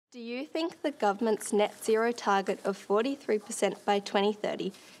Do you think the government's net zero target of 43% by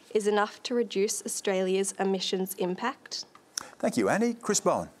 2030 is enough to reduce Australia's emissions impact? Thank you, Annie. Chris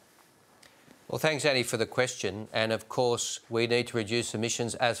Bowen. Well, thanks, Annie, for the question. And of course, we need to reduce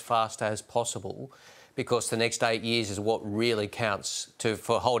emissions as fast as possible because the next 8 years is what really counts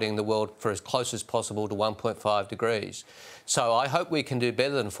for holding the world for as close as possible to 1.5 degrees. So I hope we can do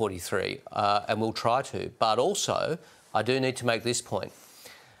better than 43, and we'll try to. But also, I do need to make this point.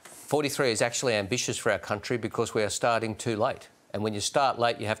 43 is actually ambitious for our country because we are starting too late. And when you start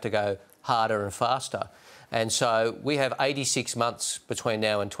late, you have to go harder and faster. And so we have 86 months between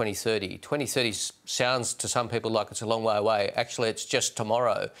now and 2030. 2030 sounds to some people like it's a long way away. Actually, it's just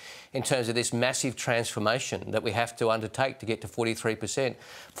tomorrow in terms of this massive transformation that we have to undertake to get to 43%.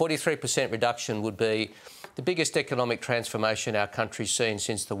 43% reduction would be the biggest economic transformation our country's seen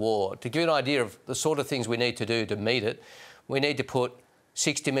since the war. To give you an idea of the sort of things we need to do to meet it, we need to put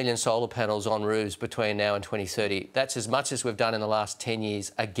 60 million solar panels on roofs between now and 2030. That's as much as we've done in the last 10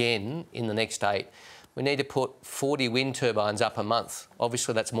 years, again, in the next 8. We need to put 40 wind turbines up a month.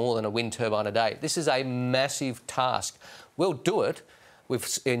 Obviously, that's more than a wind turbine a day. This is a massive task. We'll do it. We've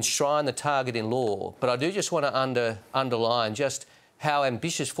enshrined the target in law. But I do just want to underline just how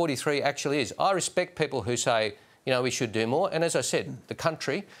ambitious 43 actually is. I respect people who say, you know, we should do more. And as I said, the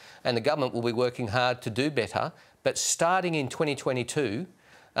country and the government will be working hard to do better. But starting in 2022,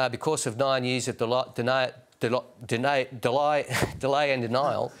 because of 9 years of delay and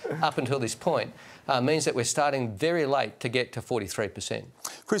denial up until this point, means that we're starting very late to get to 43%.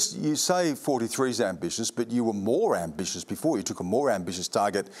 Chris, you say 43 is ambitious, but you were more ambitious before. You took a more ambitious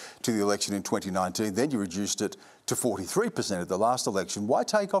target to the election in 2019, then you reduced it to 43% at the last election. Why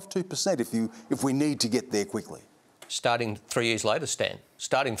take off 2% if we need to get there quickly? Starting 3 years later, Stan.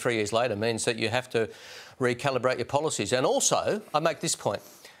 Starting 3 years later means that you have to recalibrate your policies. And also, I make this point,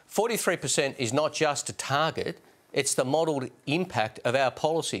 43% is not just a target, it's the modelled impact of our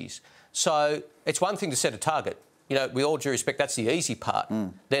policies. So it's one thing to set a target. You know, with all due respect, that's the easy part.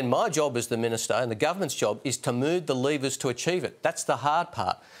 Then my job as the minister and the government's job is to move the levers to achieve it. That's the hard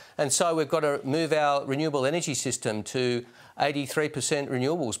part. And so we've got to move our renewable energy system to 83%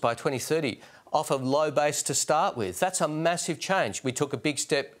 renewables by 2030 off a low base to start with. That's a massive change. We took a big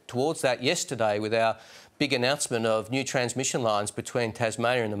step towards that yesterday with our big announcement of new transmission lines between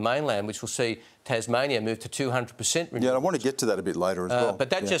Tasmania and the mainland, which will see Tasmania move to 200% renewables. Yeah, I want to get to that a bit later as well. But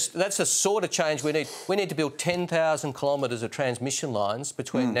that's the sort of change we need. We need to build 10,000 kilometres of transmission lines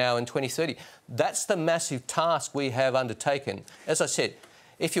between now and 2030. That's the massive task we have undertaken. As I said,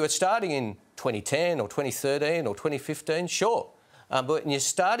 if you were starting in 2010 or 2013 or 2015, sure. But when you're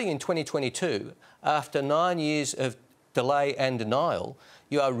starting in 2022, after 9 years of delay and denial,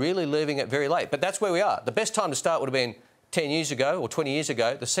 you are really leaving it very late. But that's where we are. The best time to start would have been 10 years ago or 20 years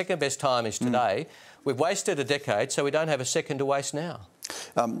ago. The second best time is today. We've wasted a decade, so we don't have a second to waste now.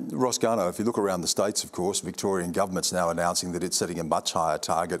 Ross Garnaut, if you look around the states, of course, Victorian government's now announcing that it's setting a much higher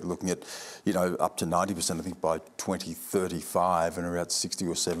target, looking at, you know, up to 90%, I think, by 2035 and around 60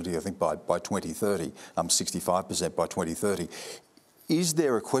 or 70, I think, by 2030, 65% by 2030. Is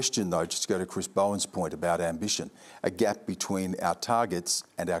there a question, though, just to go to Chris Bowen's point about ambition, a gap between our targets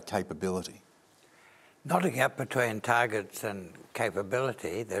and our capability? Not a gap between targets and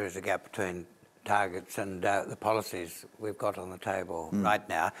capability. There is a gap between targets and the policies we've got on the table right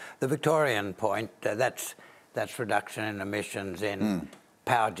now. The Victorian point, that's reduction in emissions in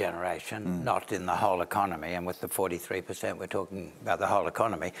power generation, not in the whole economy. And with the 43%, we're talking about the whole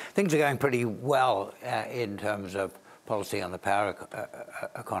economy. Things are going pretty well in terms of policy on the power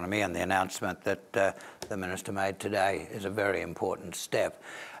economy, and the announcement that the Minister made today is a very important step.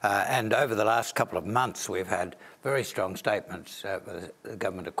 And over the last couple of months, we've had very strong statements. The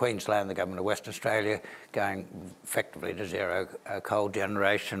Government of Queensland, the Government of Western Australia going effectively to zero coal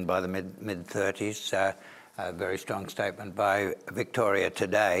generation by the mid-30s. A very strong statement by Victoria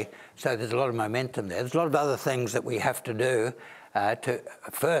today. So there's a lot of momentum there. There's a lot of other things that we have to do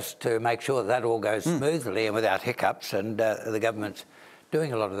to make sure that all goes smoothly and without hiccups, and the government's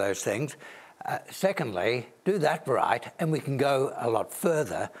doing a lot of those things. Secondly, do that right, and we can go a lot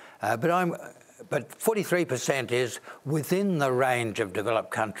further. But 43% is within the range of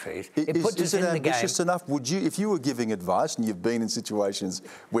developed countries. It puts us in the game. Is it ambitious enough? Would you, if you were giving advice, and you've been in situations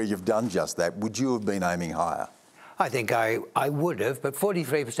where you've done just that, would you have been aiming higher? I think I would have, but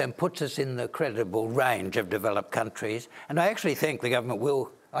 43% puts us in the credible range of developed countries. And I actually think the government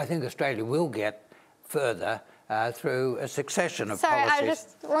will, I think Australia will get further through a succession of Sorry, policies. I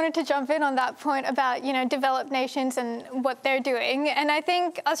just wanted to jump in on that point about, developed nations and what they're doing. And I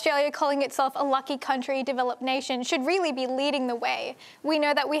think Australia calling itself a lucky country, developed nation, should really be leading the way. We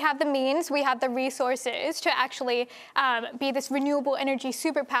know that we have the means, we have the resources to actually be this renewable energy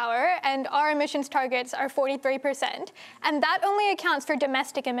superpower, and our emissions targets are 43%. And that only accounts for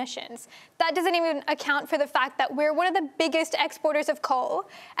domestic emissions. That doesn't even account for the fact that we're one of the biggest exporters of coal.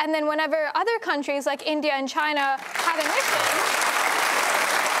 And then whenever other countries like India and China have emissions,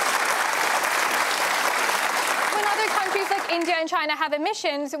 when other countries like India and China have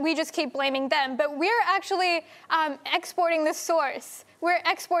emissions, we just keep blaming them. But we're actually exporting the source. We're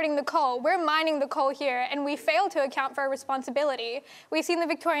exporting the coal. We're mining the coal here, and we fail to account for our responsibility. We've seen the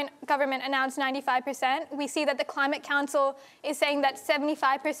Victorian government announce 95%. We see that the Climate Council is saying that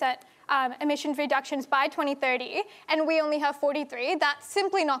 75% emissions reductions by 2030, and we only have 43. That's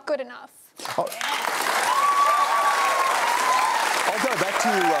simply not good enough. I'll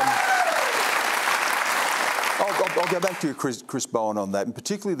go back to you, Chris Bowen, on that, and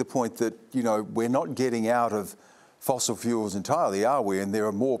particularly the point that, we're not getting out of fossil fuels entirely, are we? And there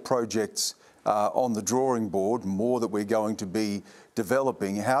are more projects on the drawing board, more that we're going to be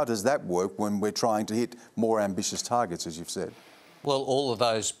developing. How does that work when we're trying to hit more ambitious targets, as you've said? Well, all of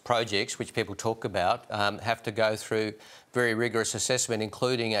those projects which people talk about have to go through very rigorous assessment,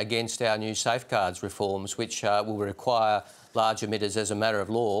 including against our new safeguards reforms, which will require large emitters as a matter of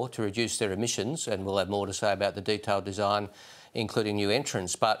law to reduce their emissions, and we'll have more to say about the detailed design, including new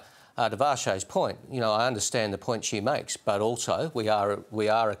entrants. But to Varsha's point, I understand the point she makes, but also we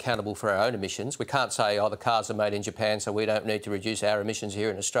are accountable for our own emissions. We can't say, the cars are made in Japan, so we don't need to reduce our emissions here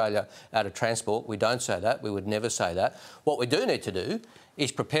in Australia out of transport. We don't say that. We would never say that. What we do need to do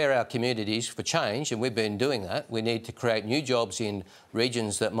is prepare our communities for change, and we've been doing that. We need to create new jobs in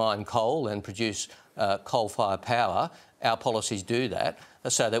regions that mine coal and produce coal-fired power. Our policies do that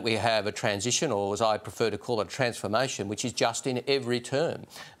so that we have a transition, or as I prefer to call it, transformation, which is just in every term,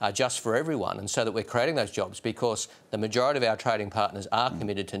 just for everyone, and so that we're creating those jobs, because the majority of our trading partners are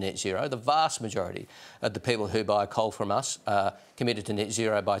committed to net zero. The vast majority of the people who buy coal from us are committed to net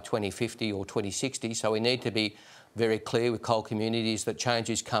zero by 2050 or 2060, so we need to be very clear with coal communities that change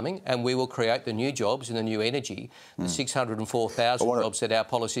is coming, and we will create the new jobs in the new energy. The 604,000 jobs that our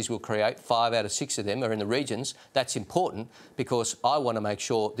policies will create, 5 out of 6 of them are in the regions. That's important because I want to make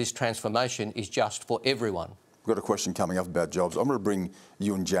sure this transformation is just for everyone. We've got a question coming up about jobs. I'm going to bring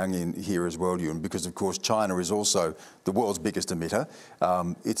Jiang in here as well, Ewan, because of course China is also the world's biggest emitter.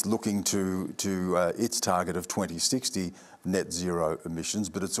 It's looking to its target of 2060 net zero emissions,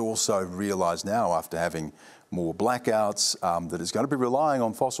 but it's also realised now, after having more blackouts, that it's going to be relying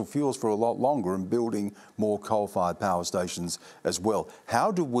on fossil fuels for a lot longer and building more coal-fired power stations as well. How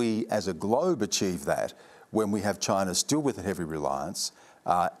do we, as a globe, achieve that when we have China still with a heavy reliance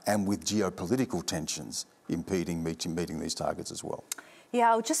and with geopolitical tensions impeding meeting these targets as well? Yeah,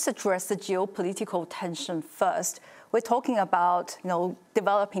 I'll just address the geopolitical tension first. We're talking about,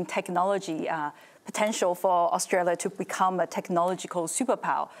 developing technology, potential for Australia to become a technological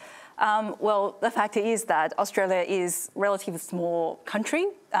superpower. Well, the fact is that Australia is a relatively small country.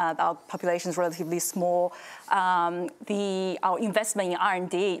 Our population is relatively small. Our investment in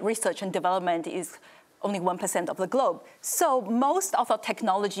R&D, research and development, is only 1% of the globe. So most of our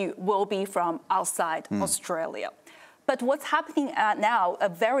technology will be from outside Australia. But what's happening now, a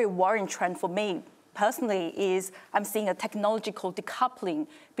very worrying trend for me personally, is I'm seeing a technological decoupling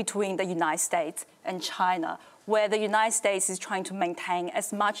between the United States and China, where the United States is trying to maintain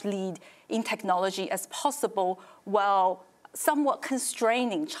as much lead in technology as possible while somewhat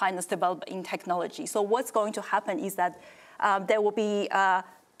constraining China's development in technology. So what's going to happen is that there will be a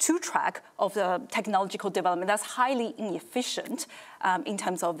two-track of the technological development that's highly inefficient in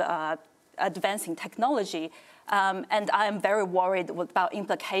terms of advancing technology. And I am very worried about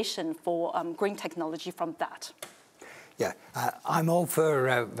implication for green technology from that. Yeah, I'm all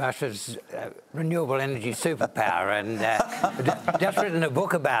for Varsha's renewable energy superpower, and just written a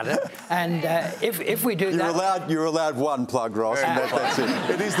book about it. And if we do you're allowed one plug, Ross, and that's it.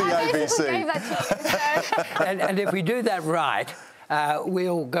 It is the ABC. And if we do that right,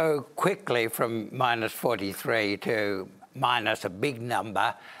 we'll go quickly from minus 43 to minus a big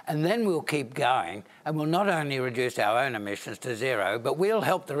number, and then we'll keep going, and we'll not only reduce our own emissions to zero, but we'll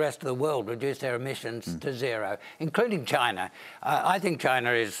help the rest of the world reduce their emissions to zero, including China. I think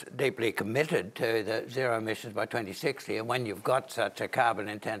China is deeply committed to the zero emissions by 2060, and when you've got such a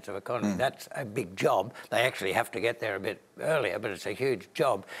carbon-intensive economy, that's a big job. They actually have to get there a bit earlier, but it's a huge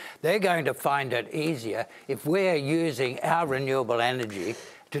job. They're going to find it easier if we're using our renewable energy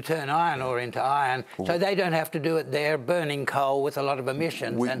to turn iron ore into iron, so they don't have to do it there, burning coal with a lot of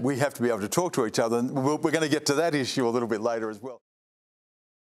emissions. We have to be able to talk to each other, and we're going to get to that issue a little bit later as well.